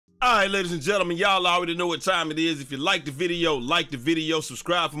All right, ladies and gentlemen, y'all already know what time it is. If you like the video,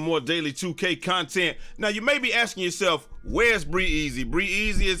 subscribe for more daily 2K content. Now, you may be asking yourself, where's Eazy?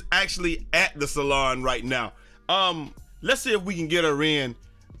 Eazy is actually at the salon right now. Let's see if we can get her in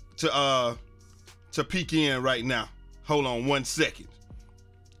to peek in right now. Hold on 1 second.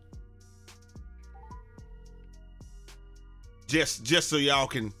 Just so y'all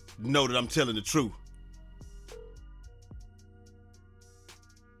can know that I'm telling the truth.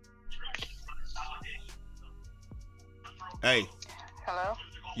 Hey. Hello?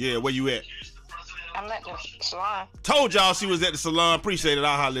 Yeah, where you at? I'm at the salon. Told y'all she was at the salon. Appreciate it.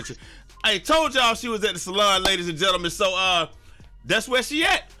 I'll holler at you. Hey, told y'all she was at the salon, ladies and gentlemen. So that's where she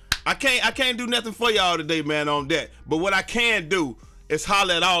at. I can't do nothing for y'all today, man, on that. But what I can do is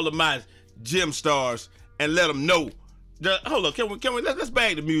holler at all of my gym stars and let them know. Hold on, can we let's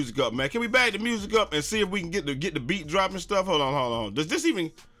bag the music up, man. Can we bag the music up and see if we can get the beat dropping stuff? Hold on. Does this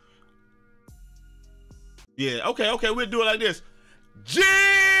even? Yeah, okay, we'll do it like this. Gym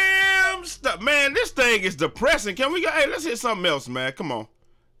stuff, man. This thing is depressing. Can we go? Hey, let's hit something else, man. Come on.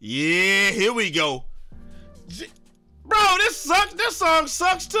 Yeah, here we go. Bro, this sucks. This song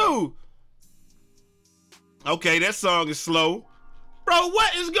sucks too. Okay, that song is slow. Bro,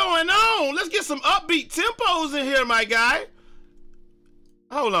 what is going on? Let's get some upbeat tempos in here, my guy.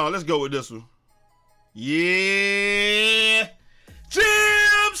 Hold on, let's go with this one. Yeah. Gym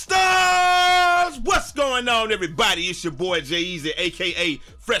Stars! What's going on, everybody? It's your boy Eazy, aka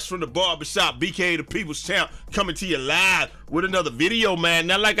Fresh from the Barbershop, BK the People's Champ, coming to you live with another video, man.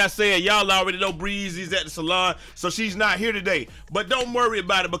 Now, like I said, y'all already know Breezy's at the salon, so she's not here today. But don't worry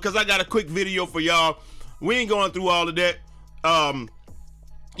about it, because I got a quick video for y'all. We ain't going through all of that.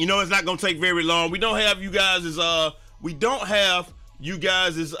 You know, it's not gonna take very long. We don't have you guys'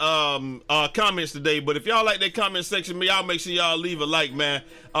 comments today, but if y'all like that comment section, y'all make sure y'all leave a like, man.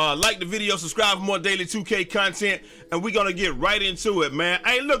 Like the video, subscribe for more daily 2K content, and we're gonna get right into it, man.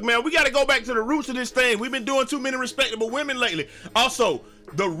 Hey, look, man, we gotta go back to the roots of this thing. We've been doing too many respectable women lately. Also,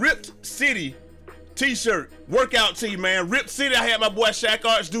 the Ripped City t-shirt, workout tee, man. Ripped City, I had my boy Shaq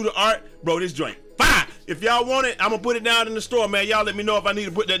Arts do the art. Bro, this joint fine. If y'all want it, I'm gonna put it down in the store, man. Y'all let me know if I need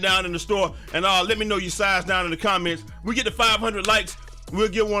to put that down in the store, and let me know your size down in the comments. We get to 500 likes, we'll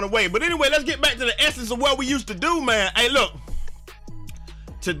give one away. But anyway, let's get back to the essence of what we used to do, man. Hey, look,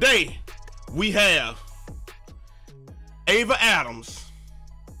 today we have Ava Adams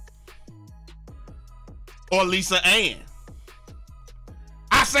or Lisa Ann.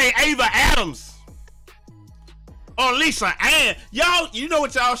 I say Ava Adams or Lisa Ann. Y'all, you know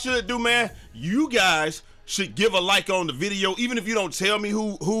what y'all should do, man? You guys should give a like on the video, even if you don't tell me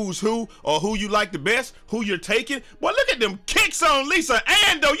who's who or who you like the best, who you're taking. Boy, look at them kicks on Lisa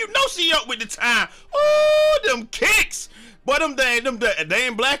Ann, though. You know she up with the time. Oh, them kicks. Boy, they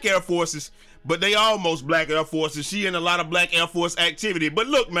ain't black Air Forces, but they almost black Air Forces. She in a lot of black Air Force activity. But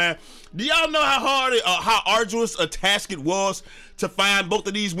look, man, do y'all know how hard, how arduous a task it was to find both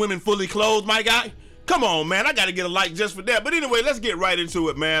of these women fully clothed, my guy? Come on, man, I gotta get a like just for that. But anyway, let's get right into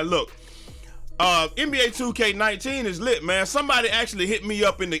it, man. Look. NBA 2K19 is lit, man. Somebody actually hit me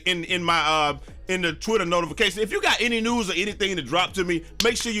up in the Twitter notification. If you got any news or anything to drop to me,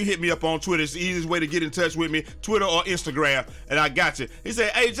 make sure you hit me up on Twitter. It's the easiest way to get in touch with me, Twitter or Instagram, and I got you. He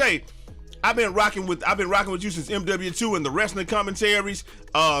said, "Hey Jay, I've been rocking with you since MW2 and the wrestling commentaries,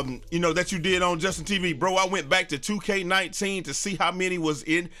 you know, that you did on Justin TV, bro. I went back to 2K19 to see how many was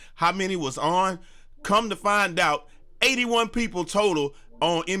on. Come to find out, 81 people total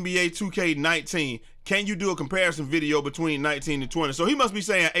on NBA 2K19. Can you do a comparison video between 19 and 20? So he must be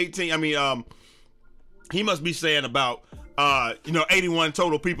saying 18. I mean, he must be saying about, you know, 81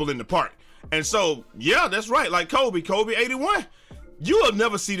 total people in the park. And so, yeah, that's right. Like Kobe 81. You will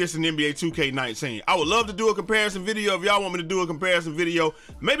never see this in NBA 2K19. I would love to do a comparison video. If y'all want me to do a comparison video,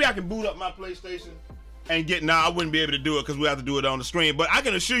 maybe I can boot up my PlayStation and get, I wouldn't be able to do it because we have to do it on the screen. But I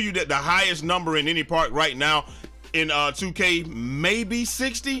can assure you that the highest number in any park right now in 2K maybe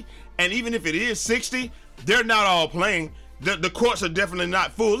 60, and even if it is 60, they're not all playing. The courts are definitely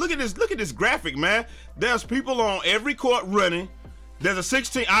not full. Look at this graphic, man. There's people on every court running. There's a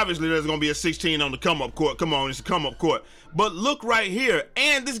 16, obviously there's gonna be a 16 on the come-up court. Come on, it's a come-up court. But look right here,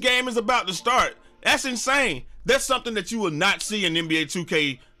 and this game is about to start. That's insane. That's something that you will not see in NBA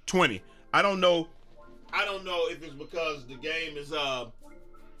 2K20. I don't know if it's because the game is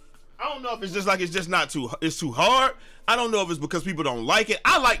I don't know if it's just like it's too hard. I don't know if it's because people don't like it.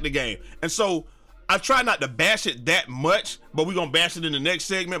 I like the game, and so I try not to bash it that much, but we're gonna bash it in the next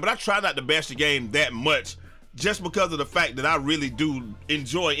segment. But I try not to bash the game that much just because of the fact that I really do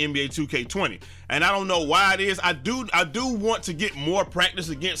enjoy NBA 2K20. And I don't know why it is. I do want to get more practice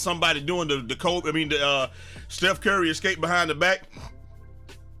against somebody doing the Steph Curry escape behind the back.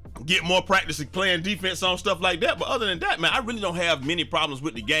 Get more practice at playing defense on stuff like that. But other than that, man, I really don't have many problems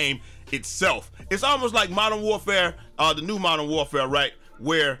with the game itself. It's almost like Modern Warfare, the new Modern Warfare, right?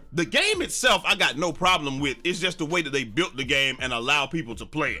 Where the game itself, I got no problem with. It's just the way that they built the game and allow people to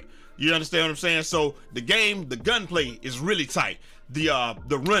play it. You understand what I'm saying? So the game, the gunplay is really tight.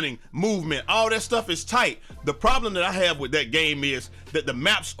 The running, movement, all that stuff is tight. The problem that I have with that game is that the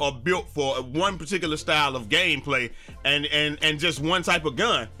maps are built for one particular style of gameplay and just one type of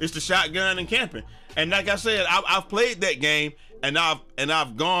gun. It's the shotgun and camping. And like I said, I've played that game and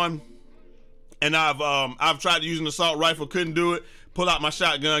I've gone and I've tried using the assault rifle, couldn't do it. Pull out my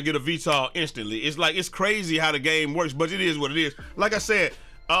shotgun, get a VTOL instantly. It's crazy how the game works, but it is what it is. Like I said,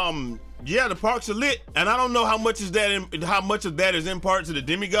 yeah, the parks are lit, and I don't know how much of that is in part to the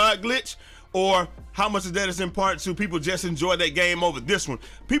demigod glitch, or how much of that is in part to people just enjoy that game over this one.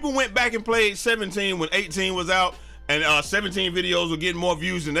 People went back and played 17 when 18 was out, and 17 videos were getting more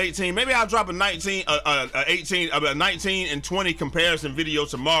views than 18. Maybe I'll drop a 19 and 20 comparison video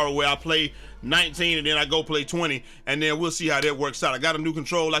tomorrow where I play 19 and then I go play 20, and then we'll see how that works out. I got a new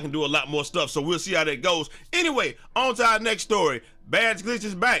control, I can do a lot more stuff, so we'll see how that goes. Anyway, on to our next story. Badge glitch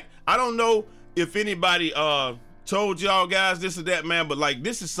is back. I don't know if anybody told y'all guys this or that, man, but like,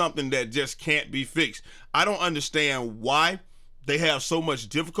 this is something that just can't be fixed. I don't understand why they have so much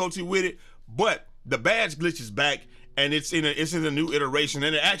difficulty with it, but the badge glitch is back, and it's in a new iteration,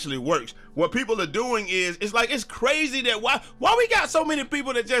 and it actually works. What people are doing is, it's crazy that why we got so many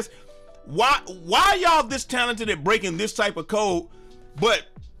people that just, why y'all this talented at breaking this type of code, but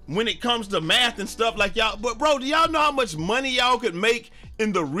when it comes to math and stuff like y'all, but bro, do y'all know how much money y'all could make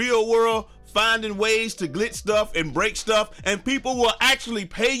in the real world finding ways to glitch stuff and break stuff, and people will actually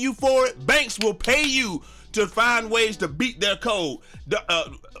pay you for it? Banks will pay you to find ways to beat their code.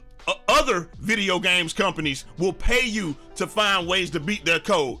 Other video games companies will pay you to find ways to beat their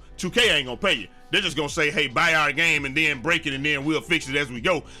code. 2K ain't gonna pay you. They're just gonna say, hey, buy our game and then break it, and then we'll fix it as we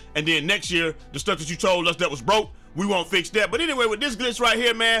go. And then next year, the stuff that you told us that was broke, we won't fix that. But anyway, with this glitch right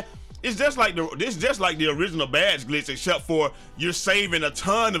here, man, it's just like the original badge glitch, except for you're saving a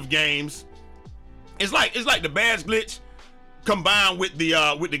ton of games. It's like the badge glitch combined with the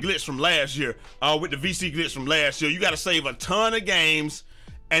glitch from last year, with the VC glitch from last year. You got to save a ton of games,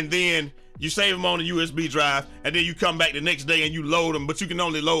 and then you save them on the USB drive, and then you come back the next day and you load them, but you can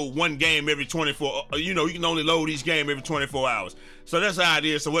only load one game every 24, you can only load each game every 24 hours. So that's how it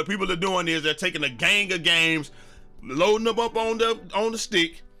is. So what people are doing is they're taking a gang of games, loading them up on the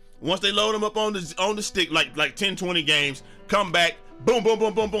stick. Once they load them up on the stick, like 10, 20 games, come back, boom, boom,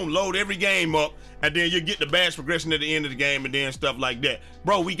 boom, boom, boom, load every game up, and then you get the badge progression at the end of the game, and then stuff like that.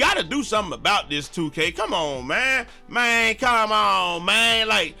 Bro, we gotta do something about this 2K. Come on, man. Man, come on, man.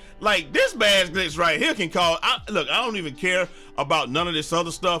 Like this badge glitch right here can cause, look, I don't even care about none of this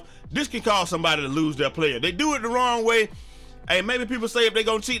other stuff. This can cause somebody to lose their player. They do it the wrong way. Hey, maybe people say if they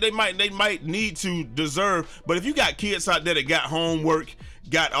gonna cheat, they might need to deserve. But if you got kids out there that got homework,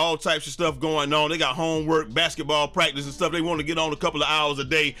 got all types of stuff going on, they got homework, basketball practice and stuff, they want to get on a couple of hours a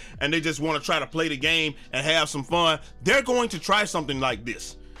day, and they just want to try to play the game and have some fun, they're going to try something like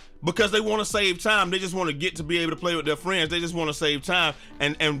this because they want to save time. They just want to get to be able to play with their friends. They just want to save time,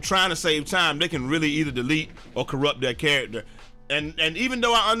 and trying to save time, they can really either delete or corrupt their character. And even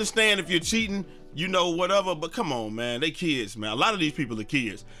though I understand if you're cheating, whatever, but come on, man, they kids, man. A lot of these people are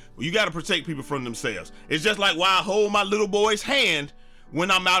kids. Well, you got to protect people from themselves. It's just like why I hold my little boy's hand when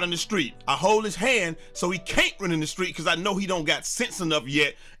I'm out in the street. I hold his hand so he can't run in the street because I know he don't got sense enough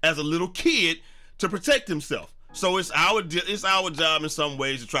yet as a little kid to protect himself. So it's our job in some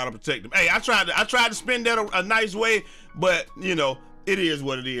ways to try to protect him. Hey, I tried to spin that a nice way, but it is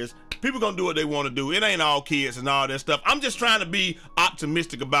what it is. People gonna do what they want to do. It ain't all kids and all that stuff. I'm just trying to be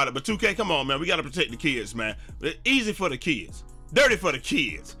optimistic about it. But 2K, come on, man. We gotta protect the kids, man. Easy for the kids, dirty for the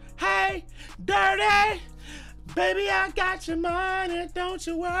kids. Hey, dirty, baby, I got your money, don't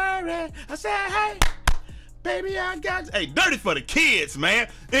you worry. I said, hey, baby, I got you. Hey, dirty for the kids, man.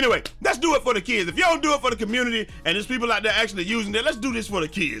 Anyway, let's do it for the kids. If you don't do it for the community and there's people out there actually using it, let's do this for the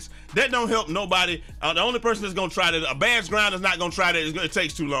kids. That don't help nobody. The only person that's gonna try that, a badge grinder is not gonna try that. It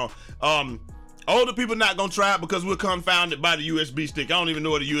takes too long. Older people not gonna try it because we're confounded by the USB stick. I don't even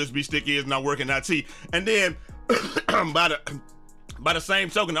know what a USB stick is, and I work in IT. And then by the same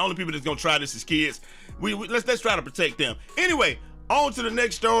token, the only people that's gonna try this is kids. Let's try to protect them. Anyway, on to the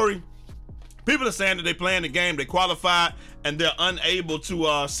next story. People are saying that they playing the game, they qualified, and they're unable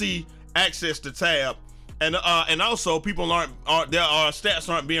to see access to tab. and also people their stats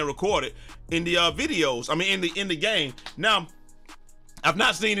aren't being recorded in the videos. I mean, in the game. Now, I've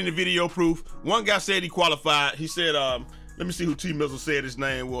not seen any video proof. One guy said he qualified. He said, let me see who T Mizzle said his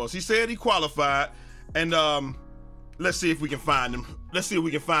name was. He said he qualified, and let's see if we can find him. Let's see if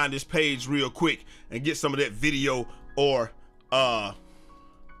we can find this page real quick and get some of that video or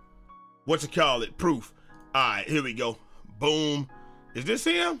what you call it, proof. All right, here we go. Boom. Is this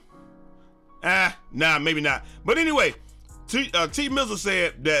him? Nah, maybe not. But anyway, T Mizzle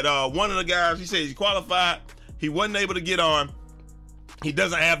said that one of the guys, he said he qualified. He wasn't able to get on. He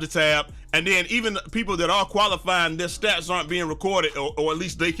doesn't have the tab. And then even people that are qualifying, their stats aren't being recorded, or at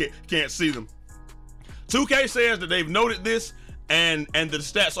least they can't see them. 2K says that they've noted this and the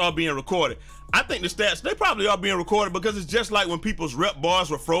stats are being recorded. I think the stats, they probably are being recorded because it's just like when people's rep bars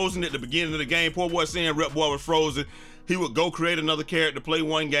were frozen at the beginning of the game. Poor boy saying rep bar was frozen. He would go create another character, play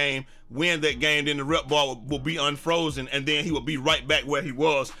one game, win that game, then the rep bar will be unfrozen, and then he would be right back where he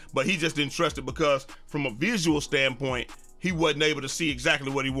was. But he just didn't trust it because from a visual standpoint, he wasn't able to see exactly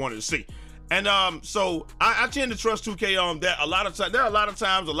what he wanted to see. And so I tend to trust 2K on that. A lot of times, there are a lot of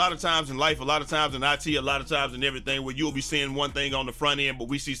times in life, a lot of times in IT, a lot of times in everything where you'll be seeing one thing on the front end, but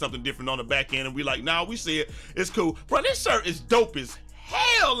we see something different on the back end, and we like, nah, we see it, it's cool. Bro, this shirt is dope as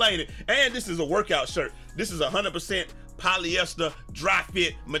hell, ain't it? And this is a workout shirt. This is 100% polyester dry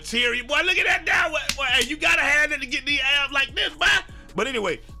fit material. Boy, look at that down. Boy, hey, you gotta have it to get these abs like this, boy. But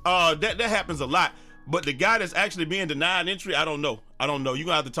anyway, that happens a lot. But the guy that's actually being denied entry, I don't know. You're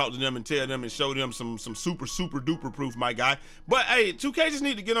gonna have to talk to them and tell them and show them some super duper proof, my guy. But hey, 2K just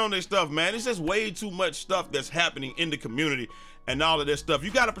need to get on their stuff, man. It's just way too much stuff that's happening in the community and all of that stuff.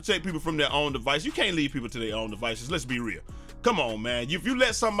 You gotta protect people from their own device. You can't leave people to their own devices. Let's be real. Come on, man. If you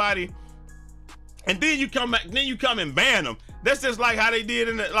let somebody and then you come back, then you come and ban them. That's just like how they did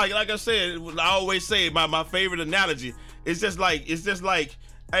in the, like I said, I always say my favorite analogy. It's just like,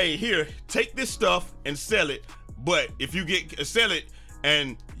 hey, here, take this stuff and sell it. But if you sell it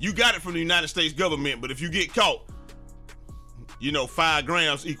and you got it from the United States government, but if you get caught, you know, 5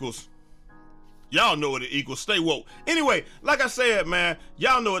 grams equals, y'all know what it equals. Stay woke. Anyway, like I said, man,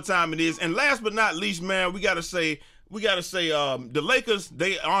 y'all know what time it is. And last but not least, man, we gotta say the Lakers,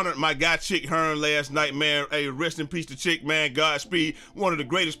 they honored my guy Chick Hearn last night, man. Hey, rest in peace to Chick, man. Godspeed. One of the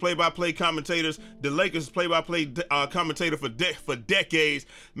greatest play-by-play commentators, the Lakers play-by-play commentator for decades.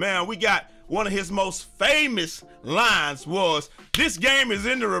 Man, we got one of his most famous lines was, "This game is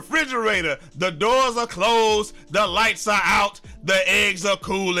in the refrigerator. The doors are closed, the lights are out, the eggs are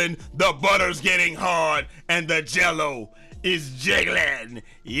cooling, the butter's getting hard, and the jello is jiggling."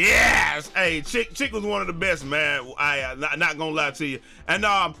 Yes. Hey, Chick was one of the best, man. I not gonna lie to you. And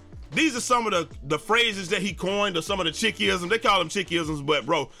these are some of the phrases that he coined, or some of the Chickisms. They call them Chickisms, but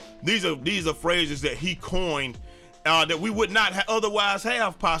bro, these are phrases that he coined that we would not otherwise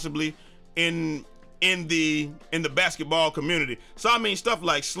have possibly in the basketball community. So I mean stuff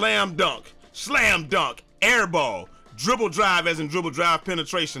like slam dunk, air ball, dribble drive as in dribble drive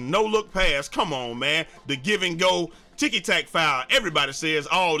penetration, no look pass. Come on, man. The give and go, ticky-tack foul. Everybody says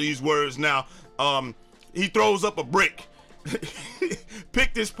all these words now. He throws up a brick.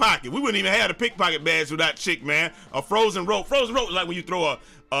 Picked his pocket. We wouldn't even have the pickpocket badge without Chick, man. A frozen rope. Frozen rope is like when you throw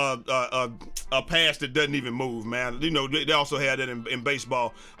a pass that doesn't even move, man. You know, they also had that in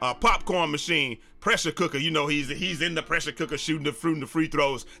baseball. Popcorn machine, pressure cooker. You know, he's in the pressure cooker shooting the free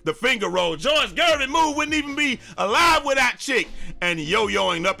throws. The finger roll. George Gervin move wouldn't even be alive without Chick. And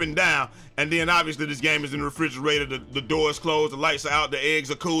yo-yoing up and down. And then obviously this game is in the refrigerator. The door's closed, the lights are out, the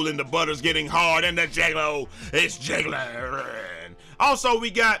eggs are cooling, the butter's getting hard, and the jello is jiggling. Also, we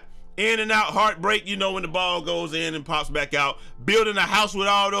got in and out heartbreak, you know, when the ball goes in and pops back out. Building a house with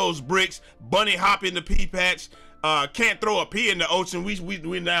all those bricks. Bunny hop in the pea patch. Can't throw a pea in the ocean.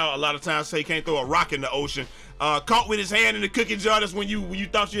 We now a lot of times say can't throw a rock in the ocean. Caught with his hand in the cookie jar. That's when you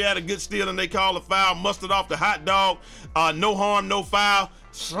thought you had a good steal and they call a foul. Mustard off the hot dog. No harm, no foul.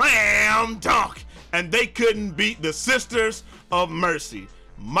 Slam dunk. And they couldn't beat the Sisters of Mercy.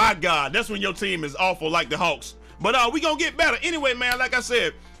 My God, that's when your team is awful like the Hawks. But we gonna get better. Anyway, man, like I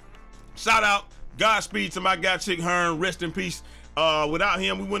said, shout out, Godspeed to my guy Chick Hearn. Rest in peace. Without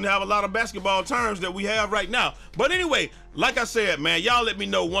him, we wouldn't have a lot of basketball terms that we have right now. But anyway, like I said, man, y'all let me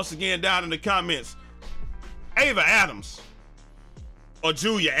know once again down in the comments, Ava Adams or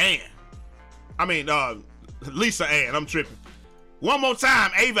Julia Ann. I mean, Lisa Ann, I'm tripping. One more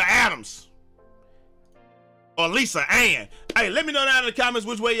time, Ava Adams or Lisa Ann. Hey, let me know down in the comments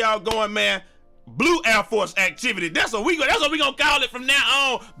which way y'all going, man. Blue Air Force activity. That's what we gonna call it from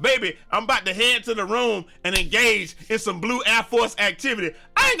now on, baby. I'm about to head to the room and engage in some Blue Air Force activity.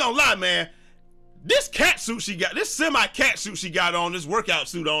 I ain't gonna lie, man. This cat suit she got, this semi-cat suit she got on, this workout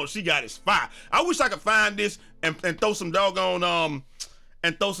suit on, she got is fire. I wish I could find this and throw some doggone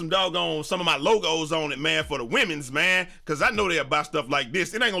some of my logos on it, man, for the women's, man, because I know they'll buy stuff like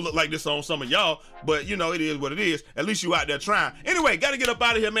this. It ain't gonna look like this on some of y'all, but you know, it is what it is. At least you out there trying. Anyway, gotta get up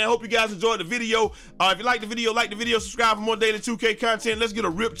out of here, man. Hope you guys enjoyed the video. If you like the video, subscribe for more daily 2K content. Let's get a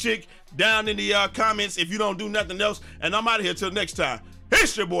rip chick down in the comments if you don't do nothing else, and I'm out of here till next time.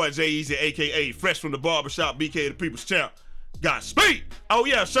 It's your boy Eazy, aka Fresh from the Barbershop, BK the People's Champ. Godspeed. Oh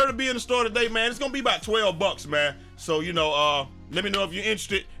yeah, sure to be in the store today, man. It's gonna be about $12, man. So you know, let me know if you're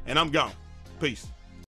interested, and I'm gone. Peace.